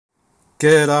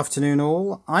Good afternoon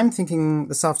all. I'm thinking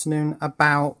this afternoon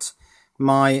about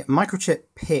my microchip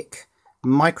PIC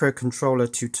microcontroller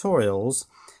tutorials.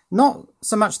 Not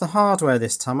so much the hardware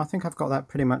this time. I think I've got that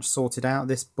pretty much sorted out.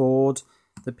 This board,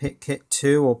 the PIC Kit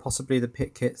 2 or possibly the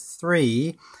PIC Kit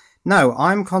 3. No,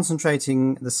 I'm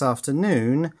concentrating this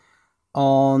afternoon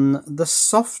on the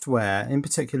software, in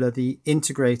particular the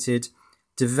integrated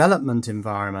development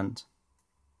environment.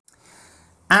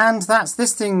 And that's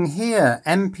this thing here,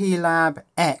 MPLAB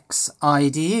X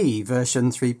IDE version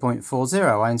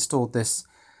 3.40. I installed this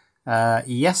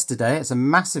yesterday. It's a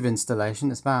massive installation.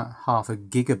 It's about half a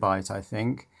gigabyte, I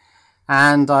think.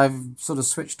 And I've sort of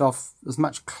switched off as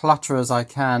much clutter as I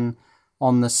can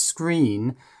on the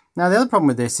screen. Now, the other problem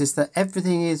with this is that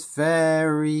everything is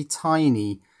very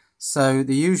tiny. So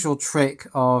the usual trick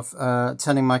of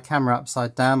turning my camera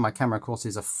upside down, my camera, of course,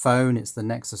 is a phone. It's the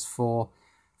Nexus 4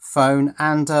 phone,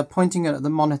 and pointing it at the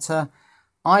monitor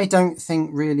I don't think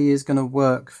really is going to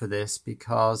work for this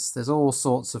because there's all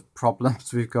sorts of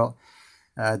problems. We've got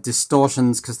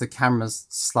distortions because the camera's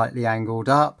slightly angled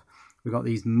up. We've got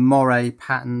these moire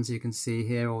patterns you can see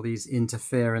here, all these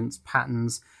interference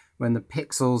patterns when the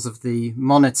pixels of the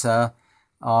monitor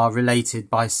are related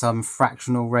by some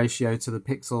fractional ratio to the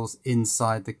pixels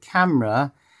inside the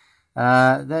camera.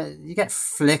 You get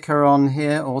flicker on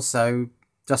here also.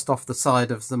 Just off the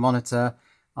side of the monitor,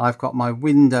 I've got my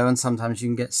window, and sometimes you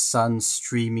can get sun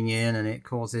streaming in and it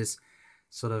causes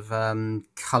sort of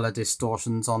color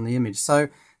distortions on the image. So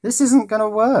this isn't going to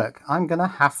work. I'm going to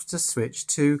have to switch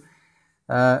to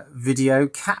video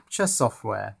capture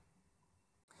software.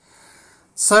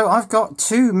 So I've got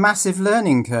two massive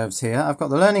learning curves here. I've got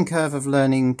the learning curve of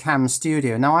learning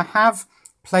CamStudio. Now I have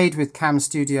played with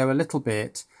CamStudio a little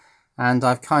bit and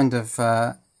I've kind of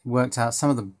worked out some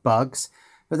of the bugs.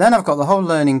 But then I've got the whole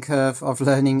learning curve of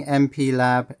learning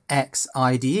MPLAB X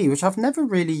IDE, which I've never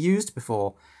really used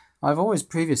before. I've always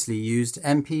previously used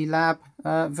MPLAB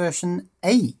version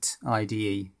 8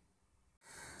 IDE.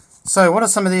 So what are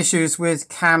some of the issues with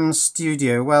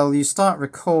CamStudio? Well, you start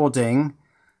recording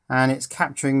and it's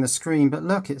capturing the screen, but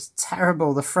look, it's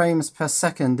terrible. The frames per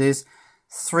second is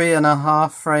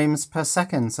 3.5 frames per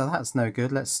second, so that's no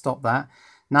good. Let's stop that.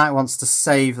 Now it wants to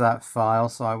save that file,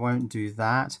 so I won't do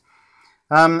that.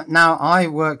 Now, I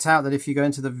worked out that if you go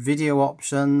into the video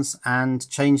options and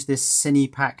change this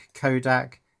CinePack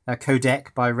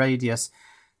codec by Radius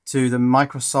to the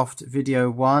Microsoft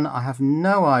Video 1, I have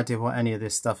no idea what any of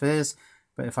this stuff is.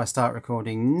 But if I start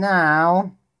recording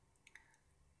now,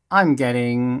 I'm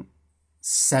getting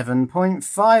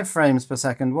 7.5 frames per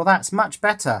second. Well, that's much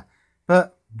better.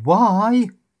 But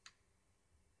why?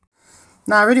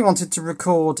 Now, I really wanted to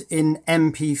record in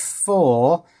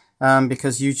MP4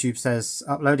 because YouTube says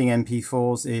uploading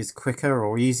MP4s is quicker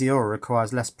or easier or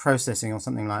requires less processing or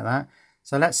something like that.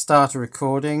 So let's start a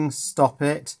recording, stop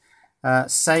it,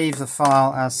 save the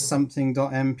file as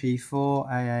something.mp4,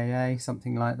 AAA,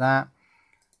 something like that.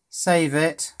 Save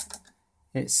it.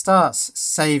 It starts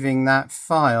saving that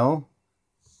file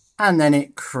and then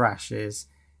it crashes.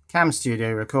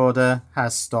 CamStudio Recorder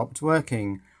has stopped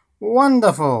working.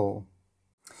 Wonderful!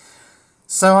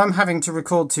 So I'm having to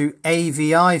record to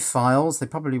AVI files. They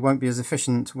probably won't be as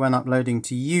efficient when uploading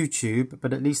to YouTube,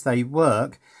 but at least they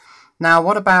work. Now,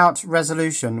 what about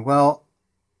resolution? Well,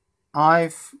 oh,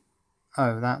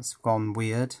 that's gone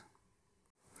weird.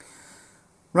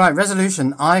 Right,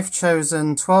 resolution. I've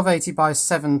chosen 1280 by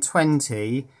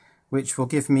 720, which will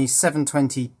give me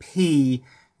 720p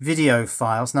video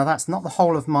files. Now, that's not the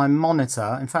whole of my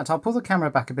monitor. In fact, I'll pull the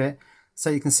camera back a bit so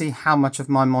you can see how much of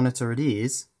my monitor it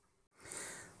is.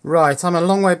 Right, I'm a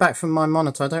long way back from my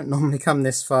monitor. I don't normally come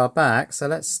this far back, so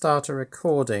let's start a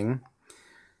recording.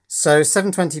 So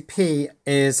 720p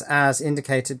is as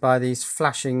indicated by these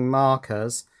flashing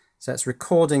markers. So it's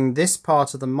recording this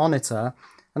part of the monitor,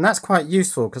 and that's quite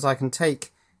useful because I can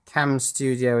take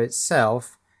CamStudio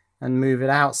itself and move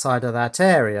it outside of that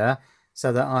area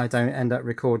so that I don't end up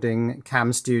recording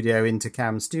CamStudio into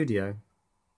CamStudio.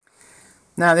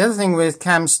 Now, the other thing with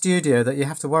CamStudio that you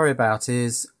have to worry about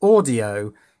is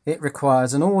audio. It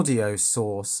requires an audio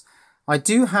source. I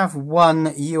do have one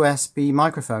USB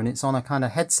microphone. It's on a kind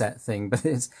of headset thing, but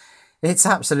it's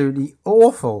absolutely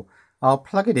awful. I'll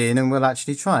plug it in and we'll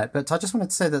actually try it. But I just wanted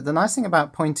to say that the nice thing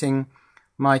about pointing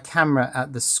my camera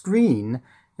at the screen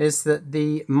is that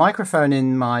the microphone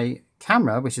in my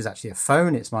camera, which is actually a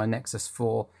phone, it's my Nexus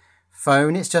 4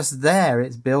 phone, it's just there,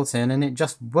 it's built in and it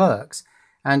just works.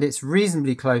 And it's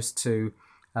reasonably close to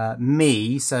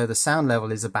me, so the sound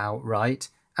level is about right.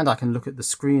 And I can look at the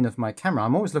screen of my camera.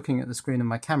 I'm always looking at the screen of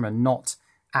my camera, not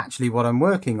actually what I'm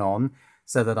working on.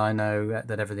 so that I know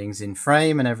that everything's in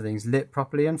frame and everything's lit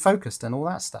properly and focused and all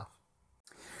that stuff.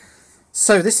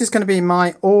 So this is going to be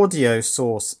my audio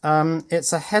source.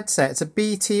 It's a headset. It's a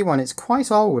BT one. It's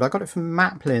quite old. I got it from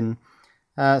Maplin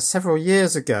several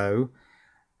years ago.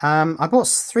 I bought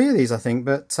 3 of these, I think,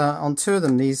 but on 2 of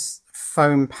them, these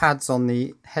foam pads on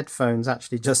the headphones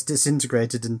actually just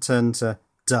disintegrated and turned to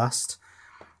dust.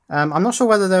 I'm not sure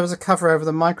whether there was a cover over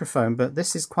the microphone, but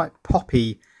this is quite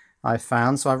poppy, I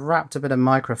found. So I've wrapped a bit of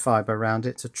microfiber around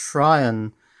it to try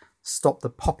and stop the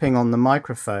popping on the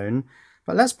microphone.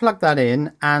 But let's plug that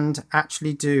in and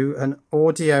actually do an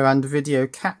audio and video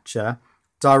capture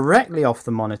directly off the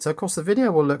monitor. Of course, the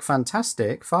video will look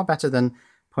fantastic, far better than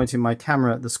pointing my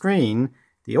camera at the screen.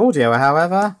 The audio,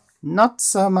 however, not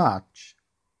so much.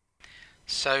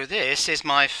 So this is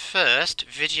my first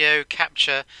video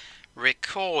capture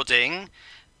recording.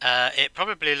 It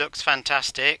probably looks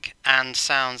fantastic and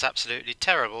sounds absolutely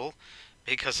terrible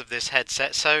because of this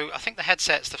headset. So I think the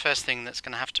headset's the first thing that's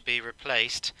going to have to be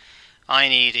replaced. I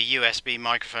need a USB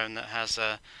microphone that has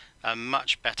a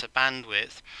much better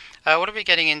bandwidth. What are we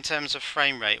getting in terms of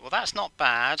frame rate? Well, that's not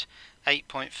bad,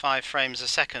 8.5 frames a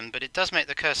second, but it does make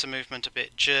the cursor movement a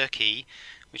bit jerky,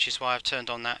 which is why I've turned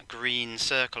on that green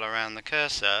circle around the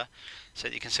cursor so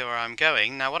that you can see where I'm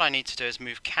going. Now what I need to do is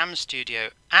move CamStudio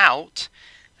out,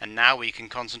 and now we can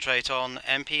concentrate on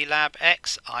MPLAB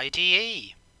X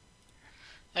IDE.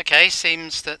 Okay,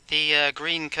 seems that the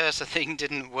green cursor thing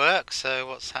didn't work, so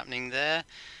what's happening there?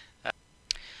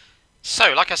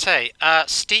 So, like I say,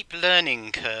 steep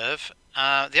learning curve.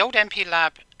 The old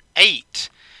MPLAB 8,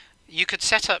 you could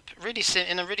set up really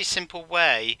in a really simple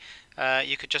way.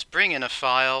 You could just bring in a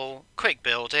file, quick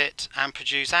build it, and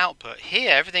produce output.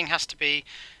 Here, everything has to be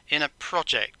in a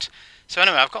project. So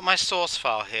anyway, I've got my source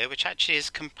file here, which actually is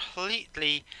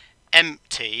completely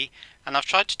empty. And I've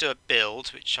tried to do a build,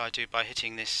 which I do by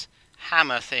hitting this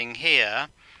hammer thing here.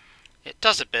 It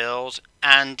does a build,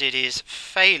 and it is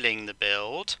failing the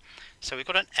build. So we've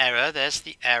got an error. There's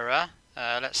the error.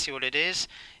 Let's see what it is.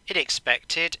 It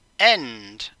expected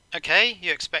end. Okay,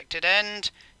 you expected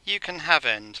end. You can have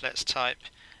end. Let's type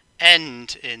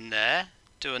end in there.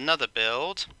 Do another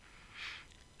build.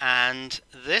 And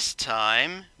this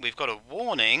time we've got a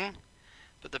warning.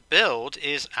 But the build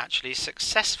is actually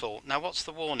successful. Now what's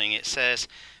the warning? It says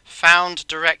found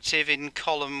directive in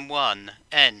column 1,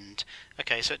 end.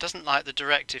 Okay, so it doesn't like the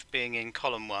directive being in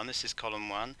column 1. This is column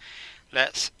 1.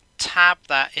 Let's tab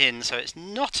that in so it's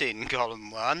not in column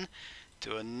 1.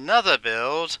 Do another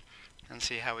build and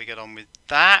see how we get on with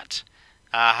that.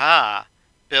 Aha!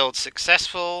 Build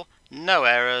successful, no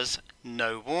errors,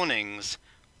 no warnings.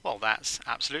 Well, that's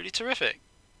absolutely terrific.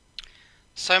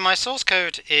 So my source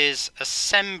code is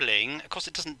assembling. Of course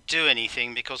it doesn't do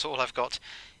anything because all I've got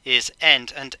is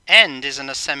end, and end is an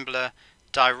assembler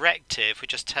directive. We're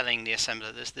just telling the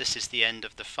assembler this is the end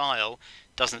of the file.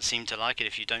 Doesn't seem to like it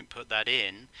if you don't put that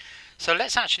in. So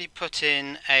let's actually put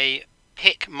in a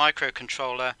PIC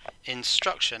microcontroller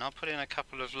instruction. I'll put in a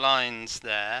couple of lines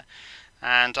there,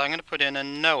 and I'm going to put in a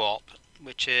no op,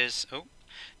 which is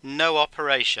no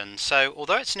operation. So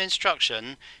although it's an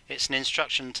instruction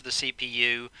to the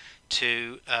CPU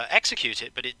to execute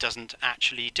it, but it doesn't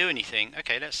actually do anything.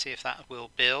 Okay, let's see if that will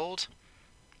build.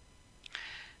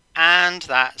 And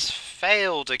that's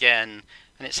failed again.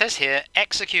 And it says here,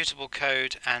 executable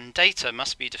code and data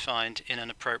must be defined in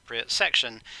an appropriate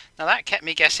section. Now that kept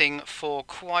me guessing for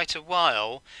quite a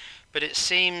while, but it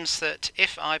seems that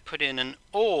if I put in an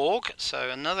org, so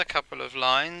another couple of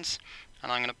lines,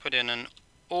 and I'm going to put in an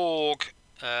org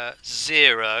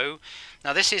 0.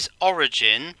 Now this is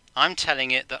origin. I'm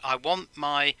telling it that I want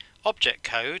my object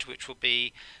code, which will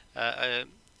be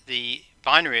the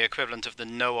binary equivalent of the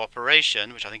no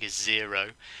operation, which I think is 0,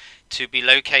 to be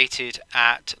located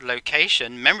at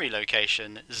location, memory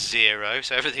location 0.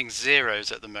 So everything's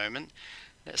zeros at the moment.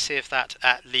 Let's see if that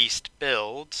at least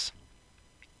builds.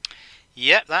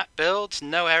 Yep, that builds.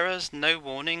 No errors, no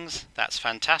warnings. That's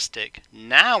fantastic.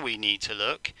 Now we need to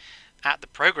look at the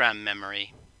program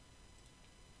memory.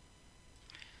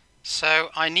 So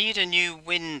I need a new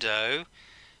window.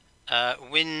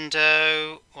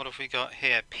 What have we got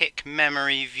here? PIC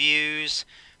memory views,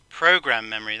 program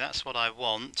memory. That's what I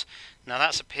want. Now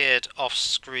that's appeared off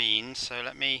screen, so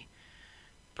let me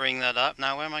bring that up.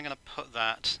 Now where am I going to put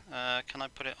that? Can I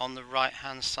put it on the right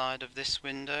hand side of this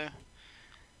window?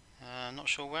 Not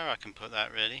sure where I can put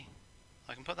that really.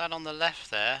 I can put that on the left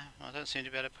there. I don't seem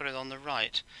to be able to put it on the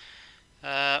right.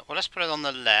 Well, let's put it on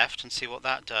the left and see what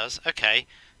that does. Okay,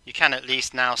 you can at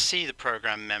least now see the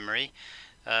program memory.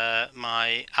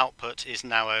 my output is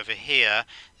now over here.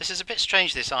 This is a bit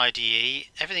strange, this IDE.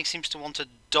 Everything seems to want to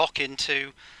dock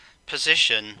into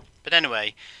position. But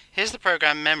anyway, here's the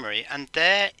program memory, and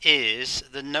there is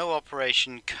the no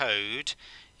operation code.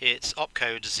 It's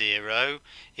opcode 0.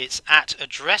 It's at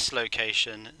address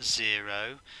location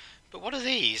 0. But what are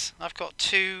these? I've got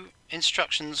two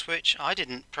instructions which I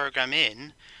didn't program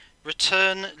in.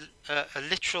 Return a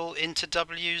literal into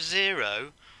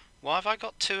W0. Why have I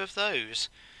got two of those?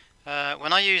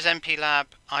 When I use MPLAB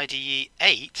IDE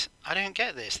 8, I don't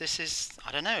get this. This is,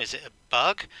 I don't know, is it a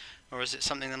bug? Or is it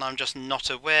something that I'm just not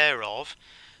aware of?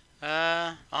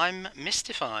 I'm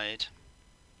mystified.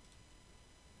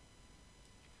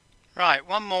 Right,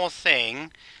 one more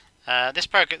thing. This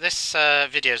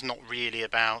video is not really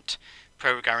about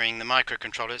programming the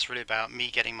microcontroller. It's really about me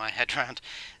getting my head around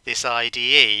this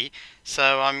IDE.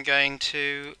 So I'm going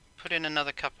to put in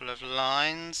another couple of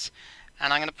lines,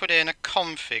 and I'm going to put in a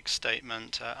config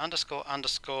statement,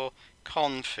 underscore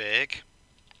config,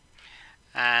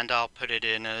 and I'll put it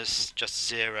in as just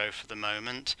 0 for the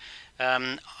moment.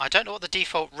 I don't know what the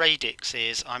default radix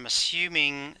is. I'm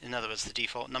assuming, in other words, the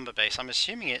default number base, I'm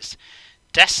assuming it's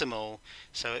decimal,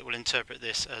 so it will interpret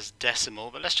this as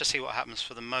decimal, but let's just see what happens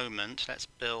for the moment. Let's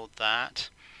build that.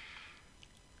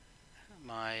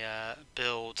 My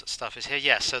build stuff is here.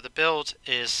 Yes, so the build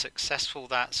is successful,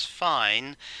 that's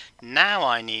fine. Now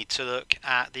I need to look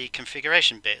at the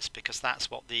configuration bits, because that's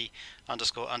what the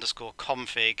underscore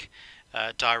config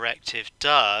directive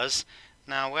does.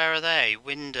 Now where are they?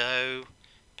 Window,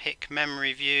 pick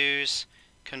memory views,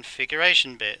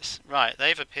 configuration bits. Right,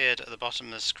 they've appeared at the bottom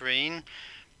of the screen,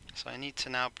 so I need to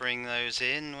now bring those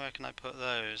in. Where can I put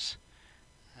those?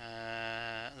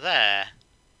 There.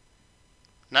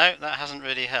 No, that hasn't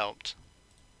really helped.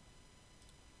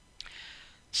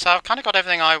 So I've kind of got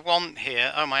everything I want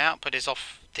here. Oh, my output is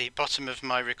off the bottom of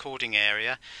my recording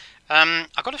area.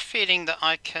 I've got a feeling that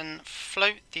I can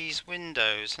float these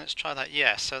windows. Let's try that.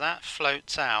 Yes, so that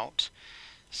floats out.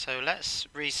 So let's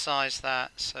resize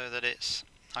that so that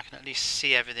I can at least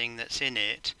see everything that's in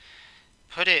it.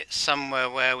 Put it somewhere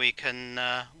where we can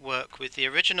work with the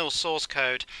original source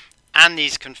code and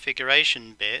these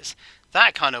configuration bits.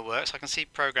 That kind of works. I can see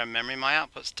program memory. My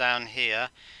output's down here.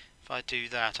 If I do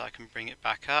that, I can bring it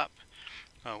back up.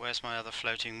 Oh, where's my other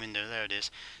floating window? There it is.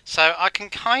 So I can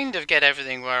kind of get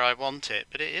everything where I want it,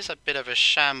 but it is a bit of a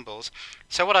shambles.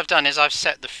 So what I've done is I've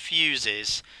set the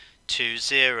fuses to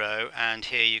 0, and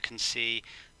here you can see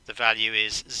the value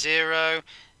is 0,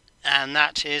 and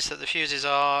that is that the fuses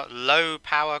are low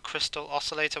power crystal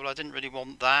oscillator. Well, I didn't really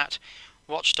want that.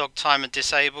 Watchdog timer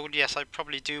disabled. Yes, I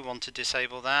probably do want to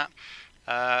disable that.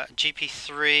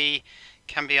 GP3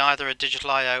 can be either a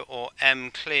digital I/O or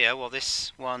M clear. Well,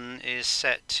 this one is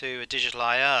set to a digital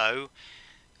I/O,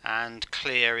 and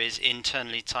clear is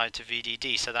internally tied to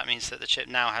VDD, so that means that the chip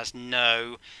now has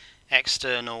no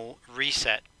external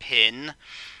reset pin.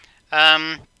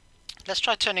 Let's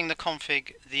try turning the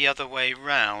config the other way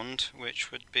round, which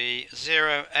would be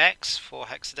 0x for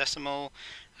hexadecimal,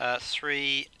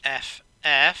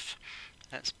 3FF.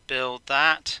 Let's build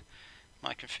that.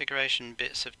 My configuration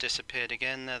bits have disappeared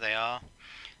again. There they are.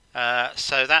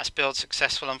 So that's build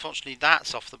successful. Unfortunately,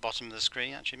 that's off the bottom of the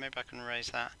screen. Actually, maybe I can raise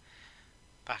that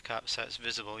back up so it's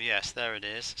visible. Yes, there it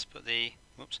is. Let's put the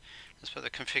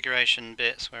configuration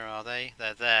bits. Where are they?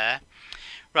 They're there.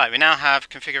 Right, we now have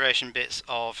configuration bits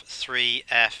of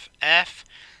 3FF.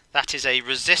 That is a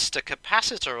resistor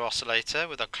capacitor oscillator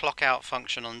with a clock out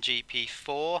function on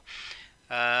GP4.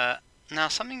 Now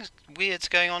something weird's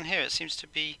going on here. It seems to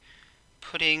be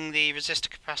putting the resistor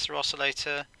capacitor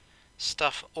oscillator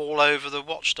stuff all over the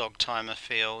watchdog timer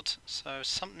field. So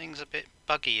something's a bit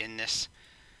buggy in this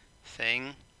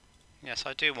thing. Yes,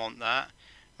 I do want that.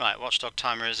 Right, watchdog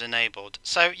timer is enabled.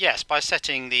 So yes, by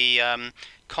setting the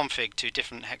config to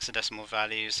different hexadecimal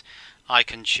values, I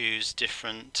can choose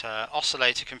different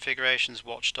oscillator configurations: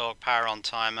 watchdog, power on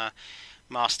timer,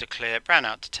 master clear,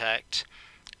 brownout detect,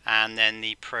 and then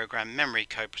the program memory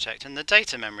code protect and the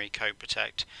data memory code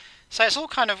protect. So it's all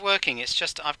kind of working. It's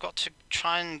just I've got to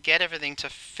try and get everything to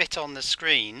fit on the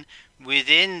screen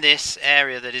within this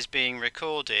area that is being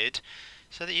recorded,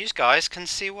 so that you guys can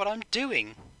see what I'm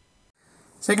doing.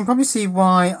 So you can probably see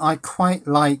why I quite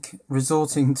like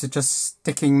resorting to just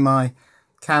sticking my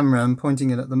camera and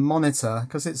pointing it at the monitor,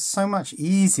 because it's so much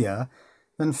easier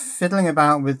than fiddling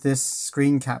about with this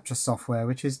screen capture software,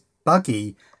 which is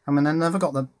buggy. I mean, I never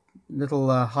got the little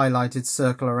highlighted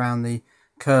circle around the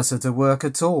cursor to work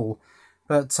at all.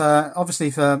 But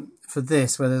obviously for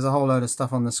this, where there's a whole load of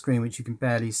stuff on the screen which you can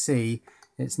barely see,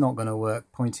 it's not going to work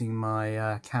pointing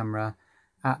my camera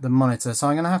at the monitor. So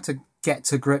I'm going to have to get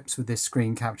to grips with this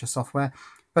screen capture software.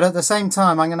 But at the same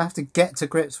time, I'm going to have to get to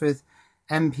grips with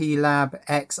MPLAB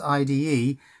X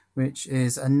IDE, which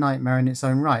is a nightmare in its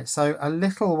own right. So a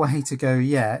little way to go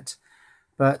yet,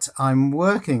 but I'm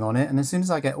working on it. And as soon as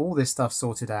I get all this stuff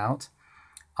sorted out,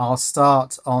 I'll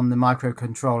start on the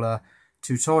microcontroller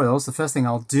tutorials. The first thing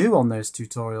I'll do on those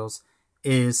tutorials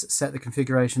is set the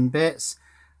configuration bits,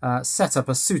 set up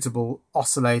a suitable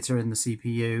oscillator in the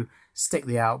CPU, stick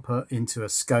the output into a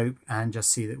scope, and just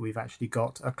see that we've actually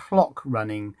got a clock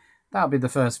running. That'll be the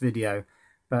first video,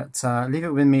 but leave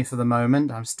it with me for the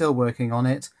moment. I'm still working on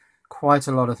it. Quite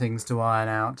a lot of things to iron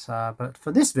out, but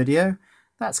for this video,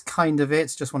 that's kind of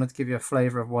it. Just wanted to give you a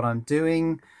flavour of what I'm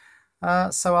doing.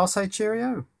 So I'll say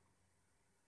cheerio.